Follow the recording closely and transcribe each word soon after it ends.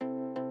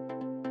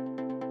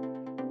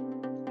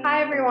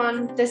Hi,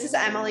 everyone. This is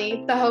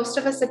Emily, the host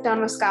of A Sit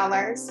Down with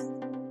Scholars.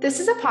 This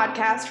is a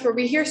podcast where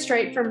we hear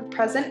straight from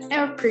present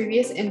and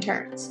previous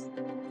interns.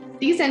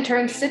 These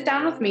interns sit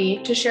down with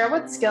me to share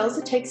what skills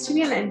it takes to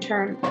be an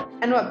intern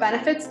and what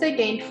benefits they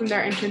gained from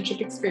their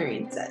internship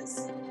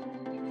experiences.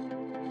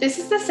 This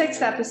is the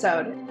 6th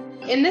episode.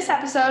 In this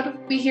episode,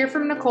 we hear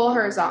from Nicole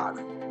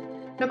Herzog.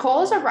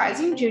 Nicole is a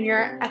rising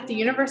junior at the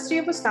University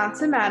of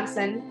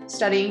Wisconsin-Madison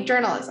studying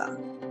journalism.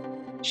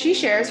 She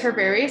shares her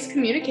various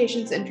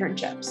communications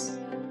internships.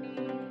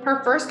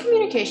 Her first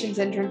communications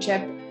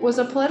internship was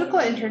a political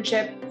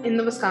internship in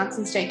the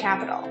Wisconsin State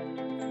Capitol.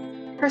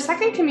 Her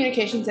second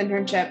communications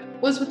internship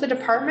was with the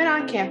department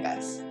on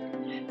campus.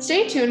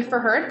 Stay tuned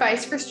for her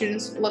advice for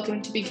students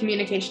looking to be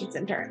communications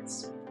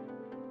interns.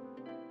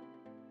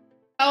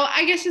 Oh,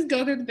 I guess just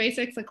go through the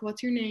basics, like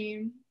what's your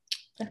name?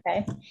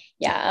 Okay.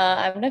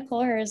 Yeah, I'm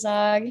Nicole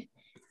Herzog.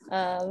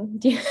 I'm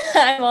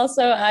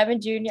a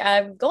junior.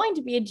 I'm going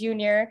to be a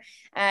junior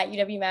at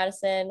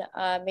UW-Madison,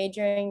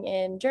 majoring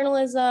in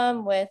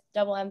journalism with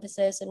double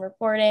emphasis in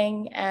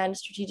reporting and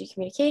strategic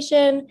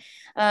communication.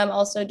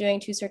 Also doing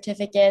 2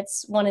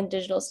 certificates, one in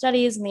digital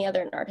studies and the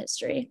other in art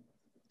history.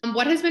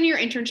 What has been your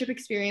internship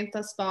experience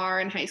thus far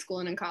in high school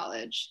and in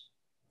college?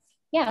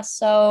 Yeah,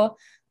 so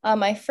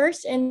my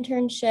first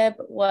internship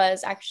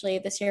was actually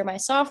this year, my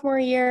sophomore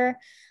year.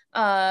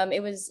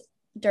 It was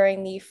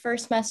during the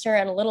first semester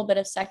and a little bit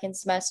of second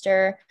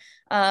semester.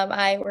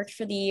 I worked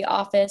for the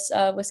office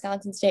of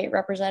Wisconsin State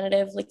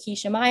Representative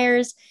Lakeisha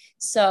Myers.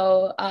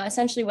 So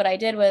essentially what I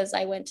did was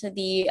I went to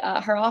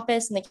her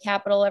office in the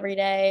Capitol every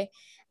day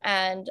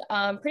and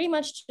pretty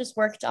much just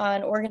worked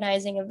on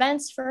organizing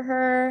events for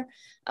her,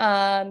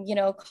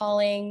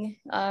 calling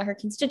her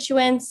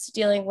constituents,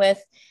 dealing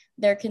with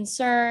their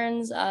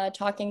concerns,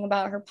 talking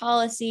about her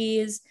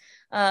policies,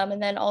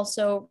 and then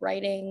also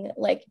writing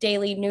like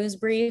daily news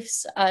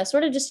briefs,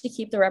 sort of just to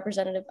keep the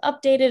representative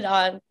updated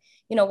on,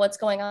 what's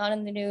going on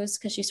in the news,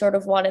 because she sort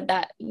of wanted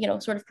that,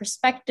 sort of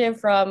perspective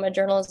from a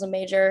journalism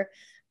major,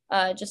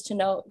 just to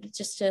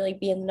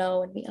like be in the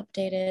know and be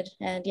updated.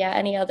 And yeah,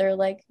 any other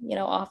like,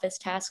 office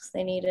tasks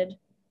they needed.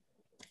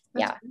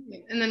 That's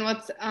great. And then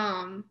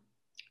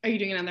are you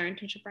doing another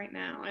internship right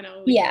now? I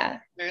know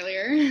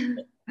earlier.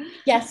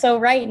 Yeah, so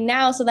right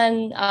now,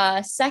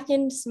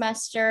 second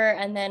semester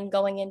and then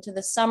going into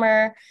the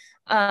summer,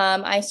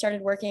 I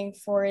started working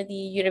for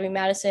the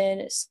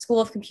UW-Madison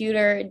School of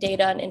Computer,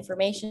 Data, and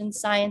Information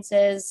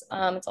Sciences.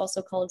 It's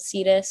also called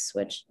CEDIS,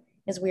 which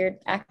is a weird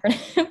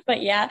acronym,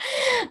 but yeah.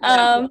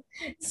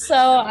 So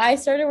I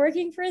started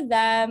working for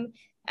them,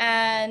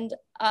 and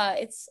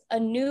it's a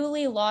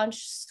newly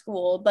launched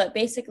school, but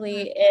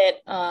basically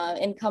it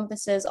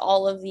encompasses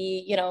all of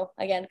the,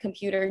 again,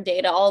 computer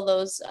data, all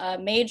those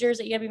majors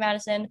at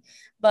UW-Madison.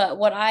 But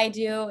what I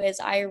do is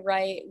I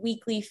write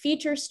weekly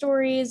feature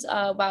stories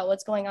about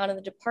what's going on in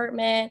the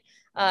department,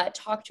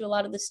 talk to a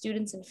lot of the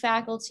students and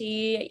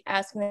faculty,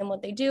 asking them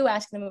what they do,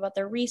 asking them about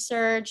their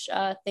research,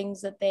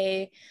 things that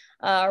they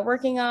are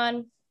working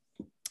on.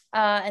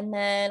 And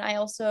then I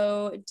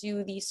also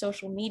do the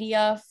social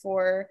media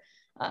for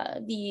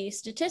the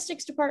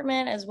statistics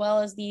department, as well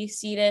as the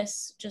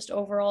CEDIS just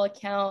overall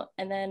account,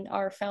 and then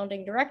our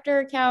founding director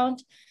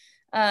account.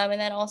 And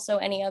then also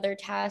any other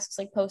tasks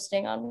like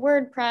posting on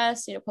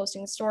WordPress,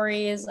 posting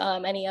stories,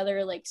 any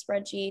other like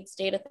spreadsheets,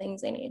 data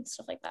things they need,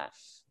 stuff like that.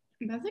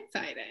 That's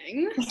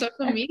exciting.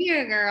 Social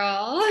media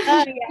girl.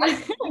 Yeah.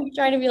 I'm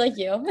trying to be like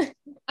you.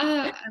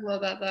 I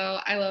love that though.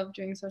 I love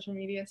doing social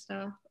media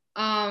stuff.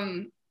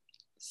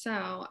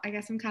 So I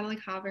guess I'm kind of like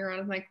hopping around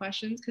with my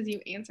questions because you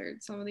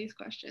answered some of these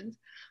questions.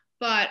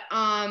 But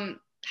how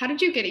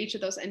did you get each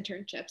of those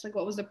internships? Like,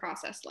 what was the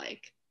process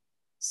like?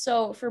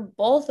 So for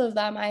both of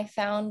them, I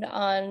found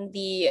on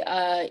the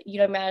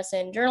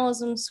UW-Madison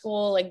Journalism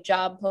School, like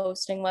job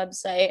posting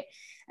website.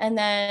 And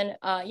then,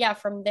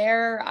 from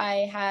there,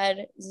 I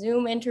had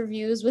Zoom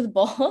interviews with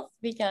both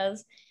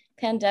because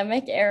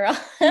pandemic era.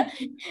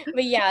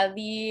 But yeah,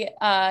 the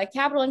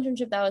Capitol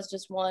internship, that was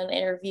just one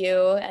interview.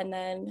 And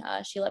then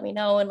she let me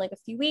know in like a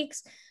few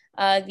weeks.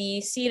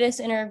 The CEDIS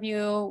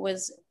interview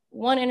was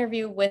one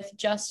interview with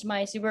just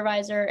my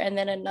supervisor, and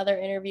then another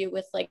interview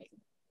with like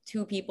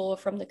 2 people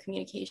from the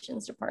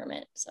communications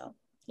department. So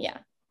yeah.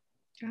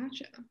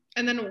 Gotcha.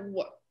 And then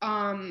what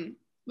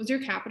was your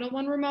Capitol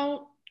one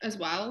remote as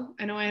well?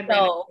 I know I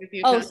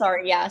had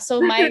sorry. Yeah.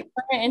 So my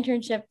current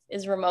internship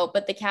is remote,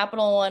 but the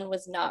Capitol one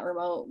was not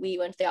remote. We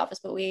went to the office,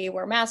 but we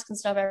wore masks and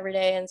stuff every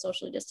day and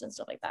socially distanced,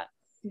 stuff like that.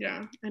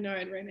 Yeah, I know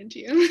I'd ran into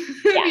you.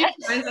 Yeah.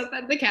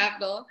 Outside the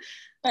Capitol.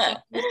 So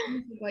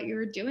what you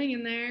were doing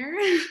in there.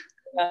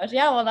 Gosh,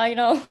 yeah, well now you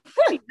know.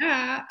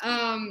 Yeah.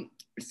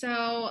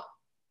 So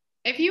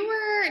if you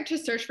were to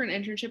search for an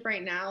internship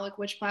right now, like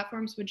which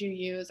platforms would you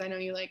use? I know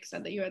you like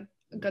said that you had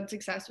good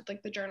success with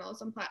like the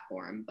journalism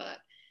platform, but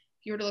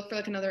if you were to look for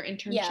like another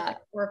internship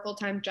or a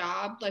full-time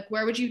job, like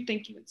where would you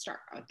think you would start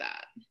with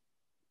that?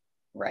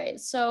 Right.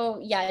 So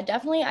yeah,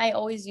 definitely. I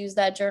always use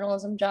that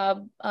journalism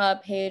job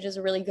page as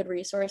a really good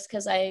resource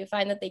because I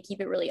find that they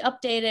keep it really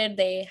updated.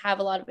 They have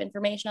a lot of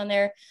information on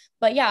there.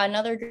 But yeah,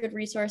 another good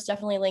resource,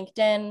 definitely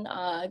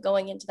LinkedIn,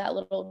 going into that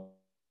little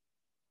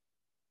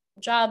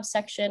job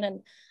section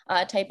and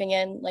typing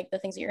in like the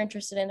things that you're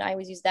interested in. I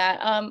always use that.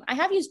 I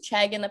have used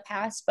Chegg in the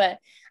past, but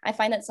I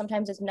find that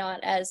sometimes it's not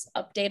as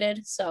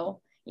updated.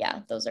 So yeah,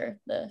 those are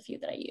the few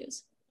that I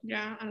use.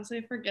 Yeah, honestly,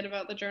 I forget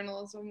about the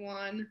journalism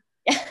one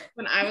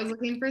when I was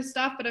looking for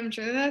stuff, but I'm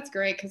sure that's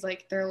great because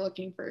like they're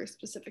looking for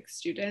specific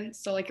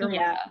students. So like you're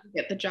more Yeah. likely to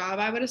get the job,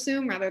 I would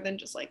assume, rather than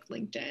just like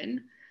LinkedIn.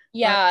 But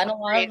Yeah. And a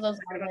lot great of those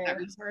about that other,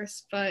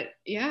 resource. But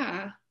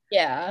yeah.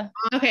 yeah.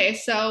 Okay,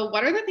 so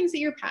what are the things that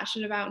you're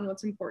passionate about and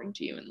what's important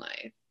to you in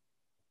life?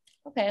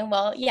 Okay,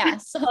 well, yeah.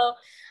 So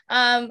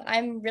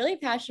I'm really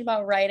passionate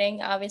about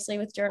writing, obviously,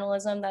 with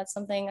journalism. That's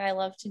something I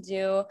love to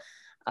do.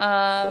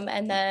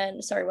 And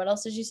then, sorry, what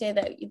else did you say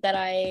that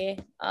I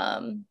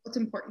What's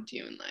important to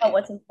you in oh, life?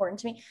 what's important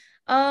to me?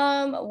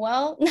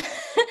 Well,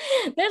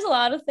 there's a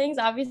lot of things,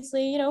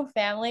 obviously,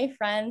 family,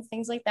 friends,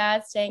 things like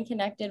that, staying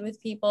connected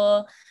with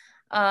people.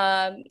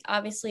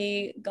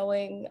 Obviously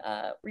going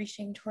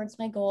reaching towards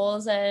my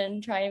goals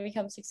and trying to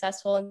become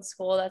successful in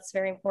school. That's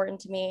very important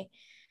to me.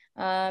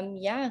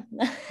 Yeah.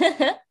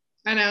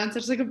 I know it's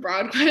such like a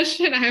broad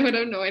question. I would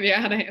have no idea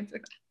how to answer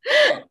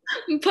that.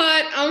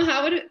 But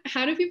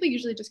how do people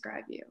usually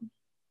describe you?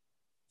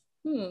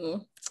 Hmm.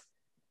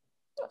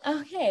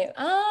 Okay.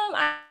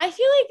 I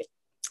feel like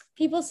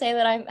people say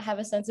that I have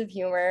a sense of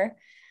humor.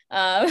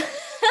 Um,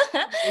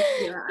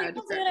 Yeah,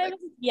 people say that I have,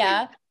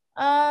 yeah.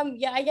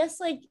 Yeah, I guess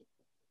like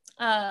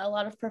a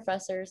lot of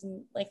professors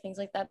and like things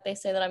like that, they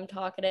say that I'm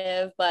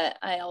talkative, but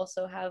I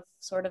also have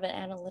sort of an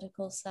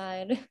analytical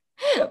side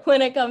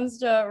when it comes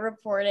to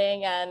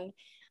reporting and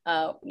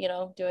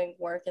doing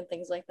work and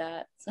things like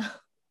that. So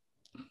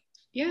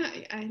yeah,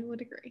 I would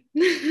agree.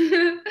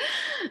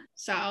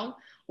 So,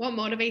 what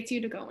motivates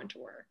you to go into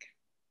work?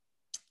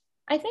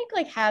 I think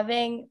like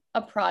having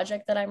a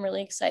project that I'm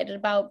really excited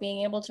about,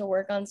 being able to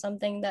work on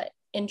something that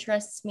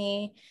interests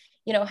me,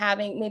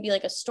 having maybe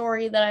like a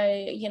story that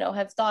I,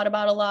 have thought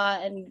about a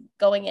lot and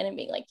going in and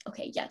being like,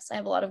 okay, yes, I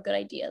have a lot of good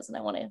ideas and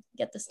I want to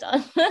get this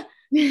done.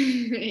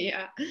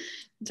 Yeah,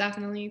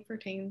 definitely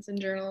pertains in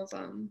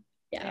journalism.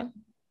 Yeah.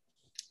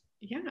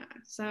 Yeah.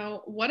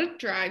 So, what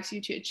drives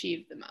you to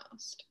achieve the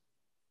most?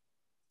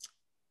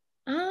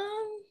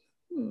 Um,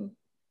 hmm.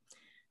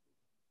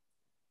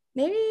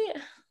 Maybe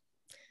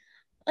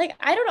like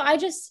I don't know.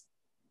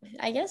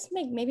 I guess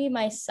maybe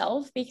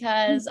myself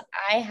because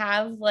I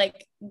have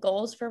like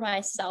goals for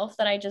myself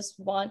that I just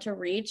want to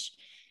reach.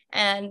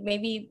 And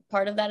maybe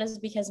part of that is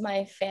because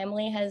my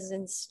family has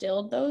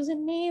instilled those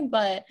in me.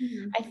 But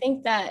Mhm. I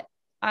think that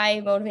I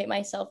motivate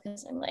myself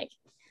because I'm like,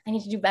 I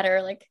need to do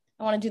better. Like,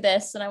 I want to do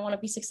this and I want to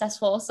be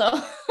successful. So,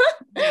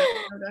 Yeah,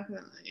 no,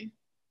 definitely.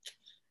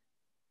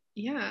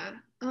 Yeah.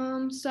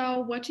 So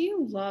what do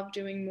you love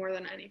doing more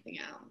than anything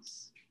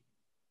else?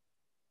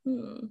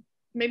 hmm.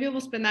 Maybe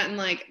we'll spin that in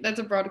like that's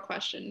a broad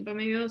question, but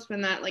maybe we'll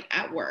spin that like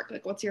at work.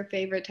 Like what's your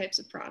favorite types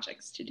of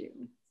projects to do?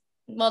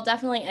 Well,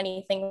 definitely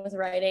anything with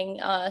writing,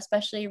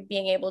 especially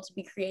being able to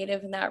be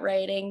creative in that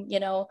writing,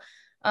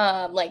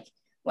 like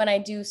when I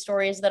do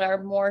stories that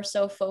are more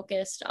so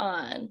focused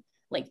on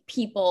like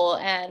people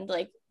and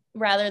like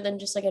rather than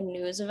just like a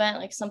news event,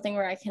 like something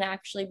where I can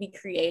actually be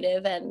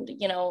creative and,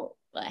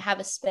 have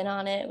a spin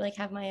on it, like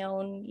have my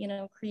own,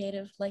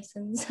 creative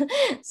license.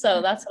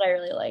 So that's what I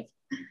really like.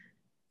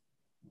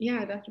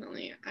 Yeah,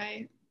 definitely.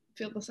 I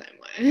feel the same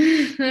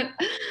way.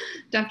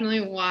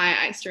 Definitely why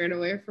I strayed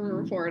away from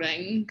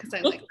reporting because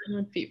I like working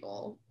with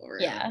people or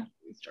like Yeah.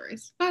 news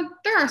stories. But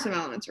there are some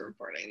elements of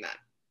reporting that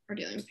are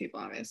dealing with people,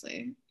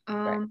 obviously.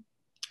 Right.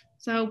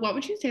 So what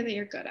would you say that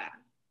you're good at?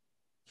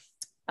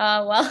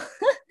 Well,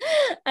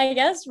 I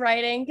guess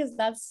writing because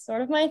that's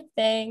sort of my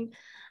thing.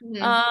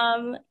 Mhm.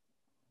 Um,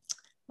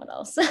 what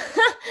else?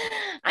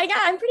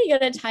 I'm pretty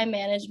good at time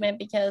management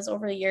because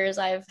over the years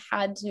I've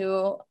had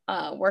to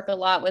work a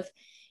lot with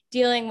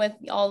dealing with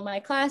all of my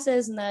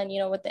classes and then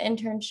with the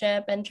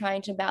internship and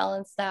trying to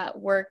balance that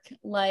work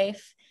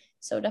life.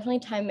 So definitely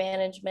time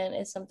management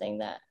is something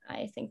that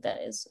I think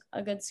that is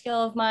a good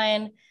skill of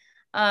mine.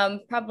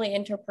 Probably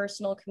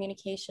interpersonal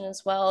communication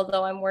as well,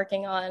 though I'm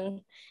working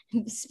on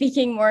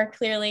speaking more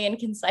clearly and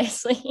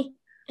concisely.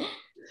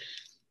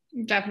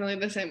 Definitely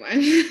the same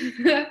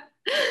way.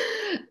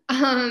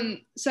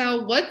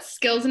 So what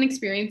skills and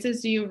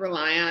experiences do you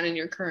rely on in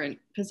your current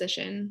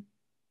position?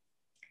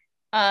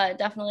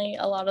 Definitely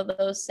a lot of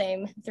those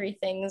same three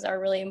things are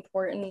really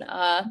important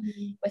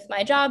Mhm. with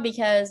my job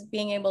because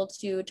being able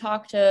to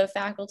talk to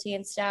faculty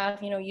and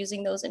staff,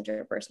 using those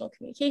interpersonal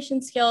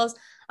communication skills,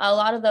 a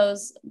lot of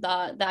those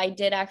that I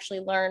did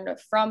actually learn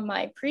from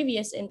my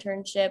previous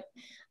internship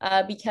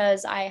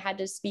because I had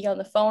to speak on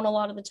the phone a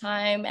lot of the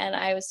time and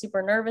I was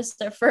super nervous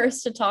at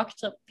first to talk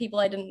to people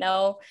I didn't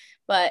know,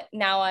 but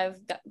now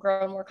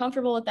grown more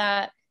comfortable with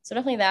that. So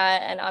definitely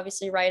that, and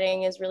obviously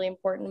writing is really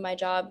important in my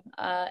job,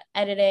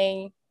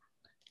 editing,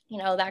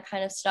 that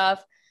kind of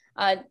stuff.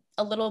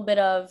 a little bit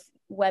of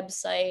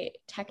website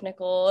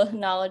technical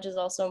knowledge is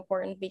also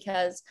important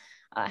because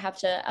I have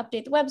to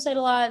update the website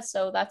a lot.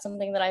 So that's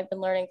something that I've been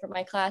learning from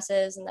my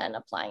classes and then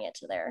applying it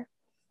to there.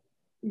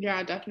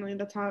 Yeah, definitely.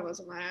 That's how it was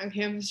in my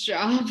on-campus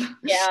job.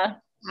 Yeah.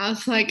 I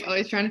was like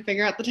always trying to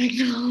figure out the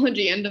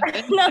technology end of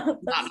things. No,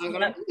 Not know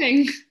what I'm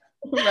doing.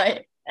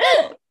 right.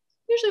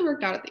 Usually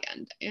worked out at the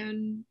end.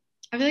 And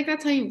I feel like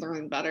that's how you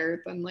learn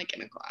better than like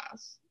in a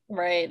class.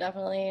 Right,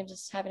 definitely.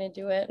 Just having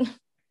to do it.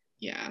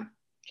 Yeah.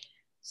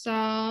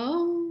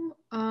 So,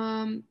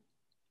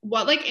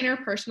 what like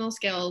interpersonal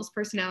skills,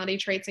 personality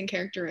traits, and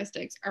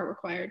characteristics are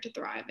required to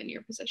thrive in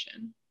your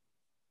position?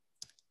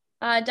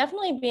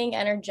 Definitely being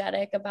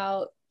energetic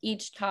about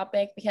each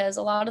topic because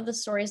a lot of the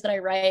stories that I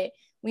write,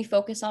 we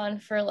focus on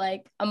for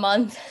like a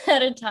month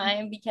at a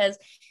time because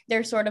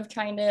they're sort of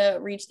trying to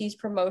reach these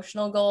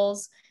promotional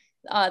goals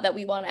that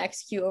we want to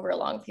execute over a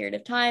long period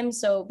of time.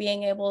 So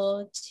being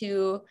able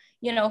to,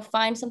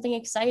 find something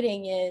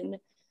exciting in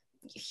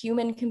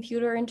human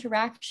computer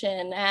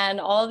interaction and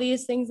all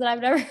these things that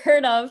I've never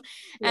heard of,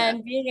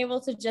 and being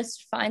able to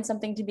just find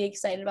something to be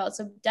excited about.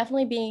 So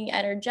definitely being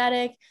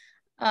energetic,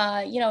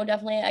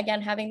 definitely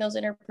again having those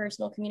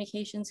interpersonal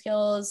communication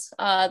skills,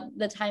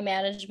 the time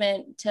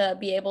management to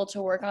be able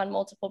to work on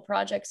multiple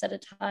projects at a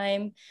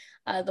time.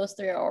 Those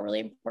three are all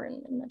really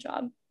important in the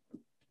job.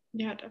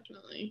 Yeah,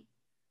 definitely.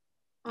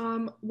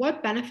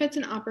 What benefits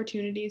and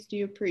opportunities do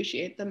you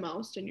appreciate the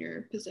most in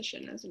your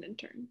position as an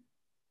intern?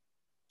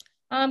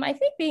 I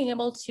think being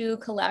able to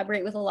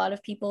collaborate with a lot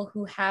of people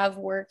who have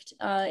worked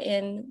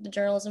in the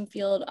journalism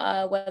field,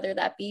 whether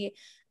that be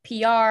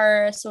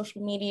PR,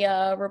 social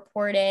media,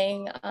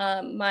 reporting.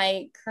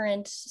 My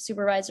current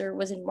supervisor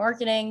was in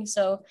marketing,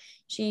 so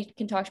she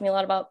can talk to me a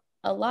lot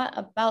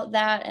about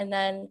that. And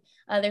then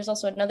there's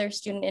also another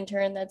student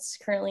intern that's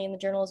currently in the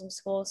journalism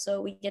school,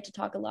 so we get to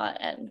talk a lot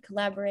and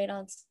collaborate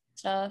on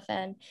stuff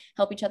and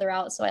help each other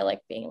out. So I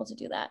like being able to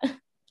do that.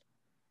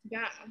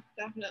 Yeah,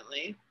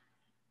 definitely.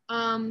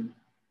 Um,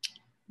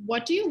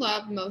 what do you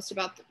love most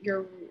about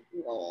your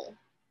role?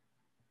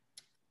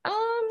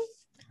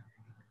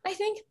 I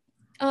think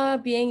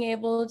being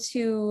able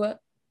to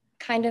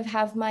kind of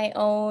have my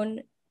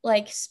own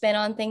like spin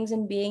on things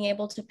and being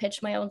able to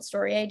pitch my own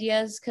story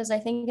ideas, because I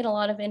think in a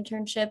lot of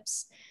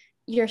internships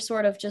you're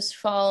sort of just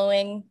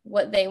following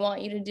what they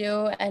want you to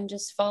do and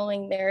just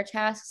following their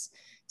tasks.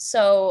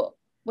 So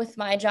with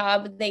my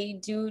job, they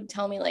do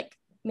tell me like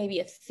maybe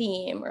a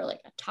theme or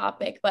like a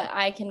topic, but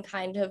I can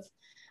kind of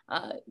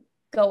uh,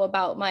 go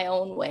about my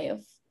own way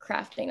of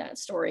crafting that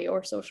story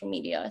or social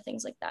media,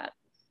 things like that.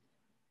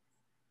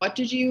 What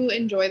did you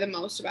enjoy the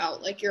most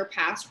about like your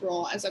past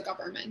role as a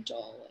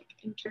governmental like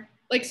intern?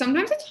 Like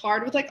sometimes it's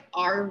hard with like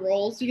our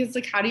roles because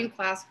like how do you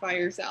classify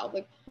yourself?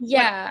 Like what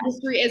Yeah.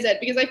 industry is it?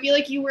 Because I feel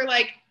like you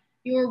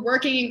were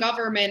working in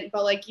government,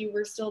 but like you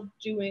were still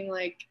doing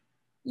like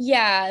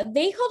Yeah,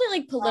 they called it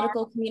like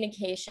political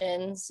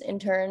communications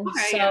intern.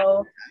 okay,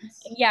 So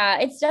yeah. yeah,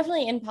 it's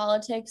definitely in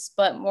politics,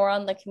 but more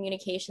on the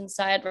communication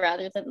side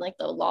rather than like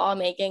the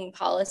lawmaking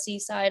policy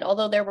side.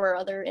 Although there were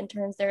other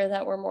interns there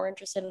that were more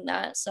interested in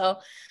that. So,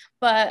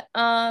 but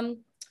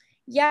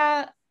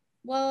yeah,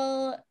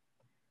 well,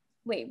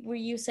 wait, were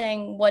you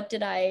saying what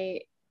did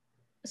I,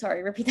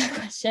 sorry, repeat that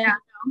question. Yeah,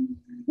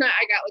 no.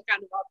 I got like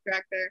kind of off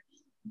track there.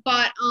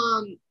 But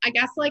I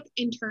guess like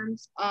in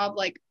terms of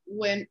like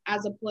when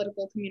as a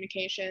political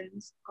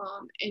communications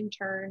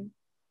intern,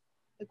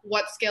 like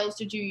what skills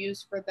did you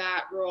use for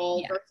that role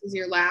Yeah. versus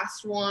your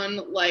last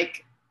one?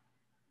 Like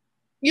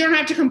you don't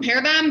have to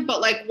compare them,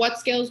 but like what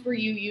skills were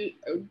you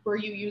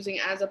using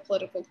as a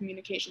political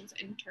communications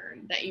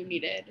intern that you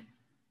needed?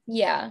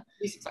 Yeah.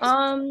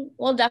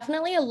 Well,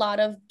 definitely a lot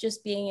of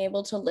just being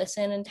able to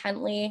listen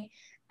intently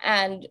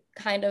and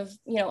kind of,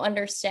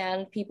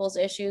 understand people's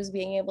issues,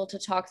 being able to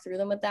talk through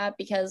them with that,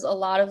 because a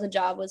lot of the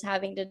job was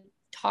having to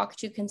talk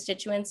to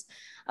constituents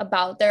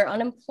about their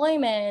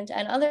unemployment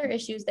and other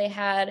issues they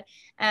had,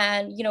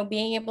 and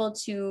being able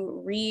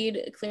to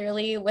read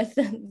clearly with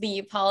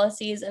the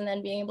policies and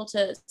then being able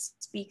to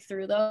speak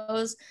through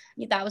those,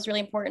 that was really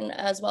important,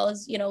 as well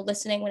as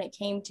listening when it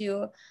came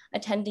to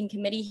attending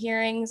committee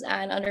hearings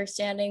and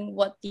understanding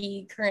what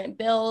the current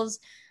bills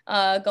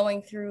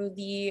going through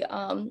the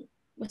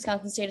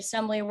Wisconsin State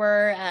Assembly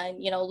were, and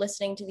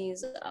listening to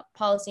these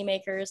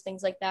policymakers,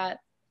 things like that.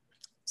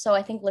 So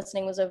I think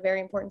listening was a very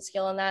important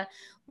skill in that.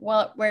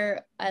 Well,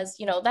 whereas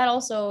that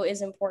also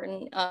is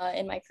important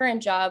in my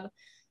current job,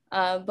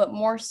 but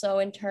more so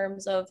in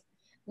terms of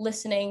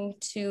listening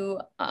to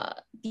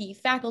the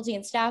faculty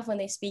and staff when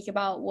they speak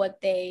about what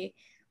they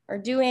are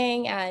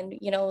doing and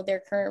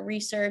their current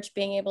research,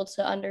 being able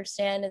to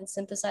understand and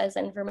synthesize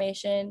that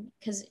information,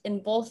 because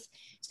in both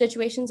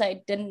situations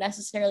I didn't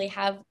necessarily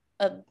have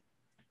a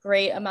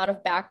great amount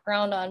of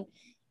background on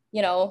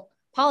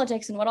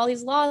politics and what all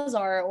these laws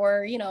are,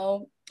 or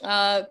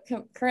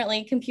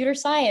currently computer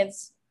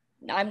science.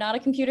 I'm not a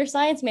computer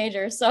science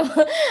major, so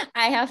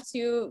I have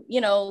to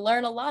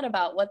learn a lot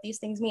about what these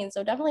things mean.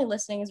 So definitely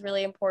listening is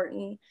really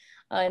important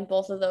in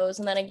both of those.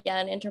 And then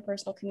again,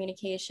 interpersonal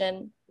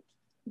communication,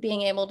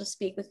 being able to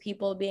speak with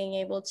people, being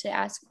able to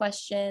ask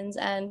questions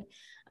and,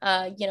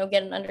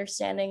 get an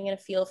understanding and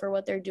a feel for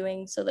what they're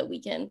doing so that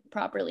we can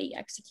properly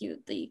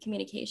execute the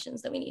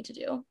communications that we need to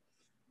do.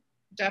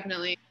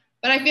 Definitely.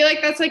 But I feel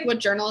like that's like what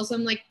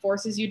journalism like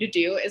forces you to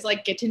do is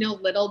like get to know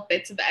little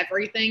bits of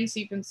everything so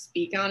you can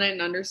speak on it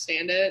and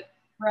understand it.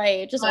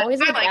 Right. Just always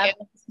I like it.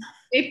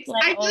 I feel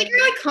like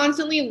you're like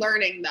constantly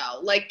learning though.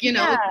 Like, you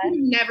know, like,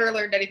 you've never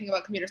learned anything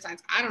about computer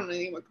science. I don't know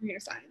anything about computer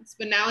science,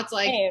 but now it's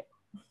like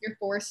you're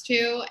forced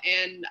to,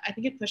 and I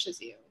think it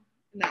pushes you.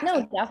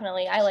 No,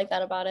 definitely. I like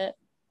that about it.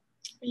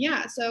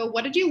 Yeah. So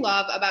what did you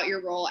love about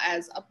your role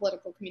as a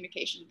political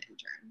communications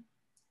intern?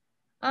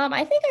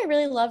 I think I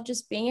really love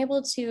just being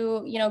able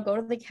to, go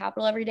to the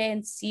Capitol every day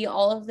and see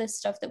all of this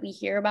stuff that we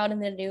hear about in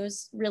the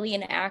news really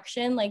in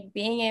action. Like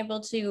being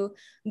able to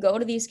go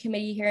to these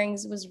committee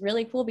hearings was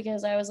really cool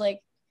because I was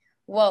like,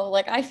 whoa,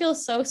 like I feel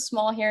so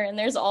small here. And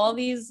there's all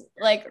these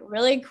like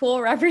really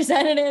cool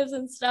representatives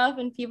and stuff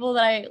and people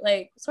that I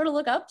like sort of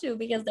look up to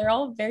because they're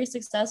all very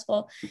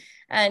successful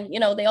and,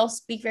 they all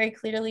speak very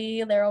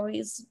clearly. They're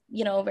always,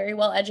 very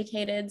well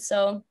educated.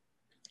 So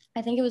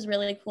I think it was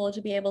really cool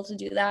to be able to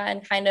do that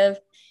and kind of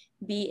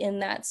be in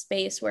that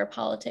space where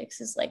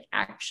politics is like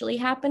actually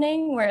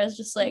happening, whereas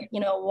just like,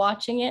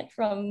 watching it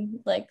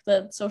from like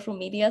the social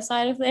media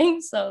side of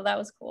things. So that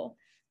was cool.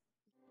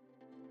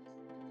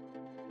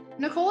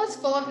 Nicole is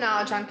full of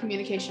knowledge on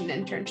communication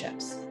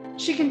internships.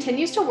 She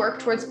continues to work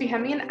towards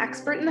becoming an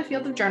expert in the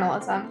field of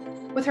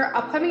journalism with her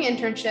upcoming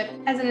internship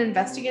as an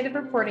investigative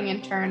reporting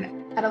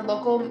intern at a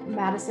local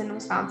Madison,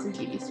 Wisconsin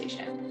TV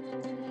station.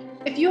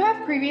 If you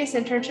have previous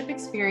internship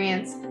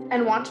experience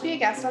and want to be a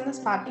guest on this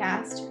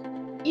podcast,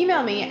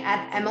 email me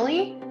at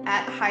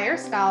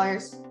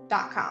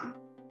emily@higherscholars.com.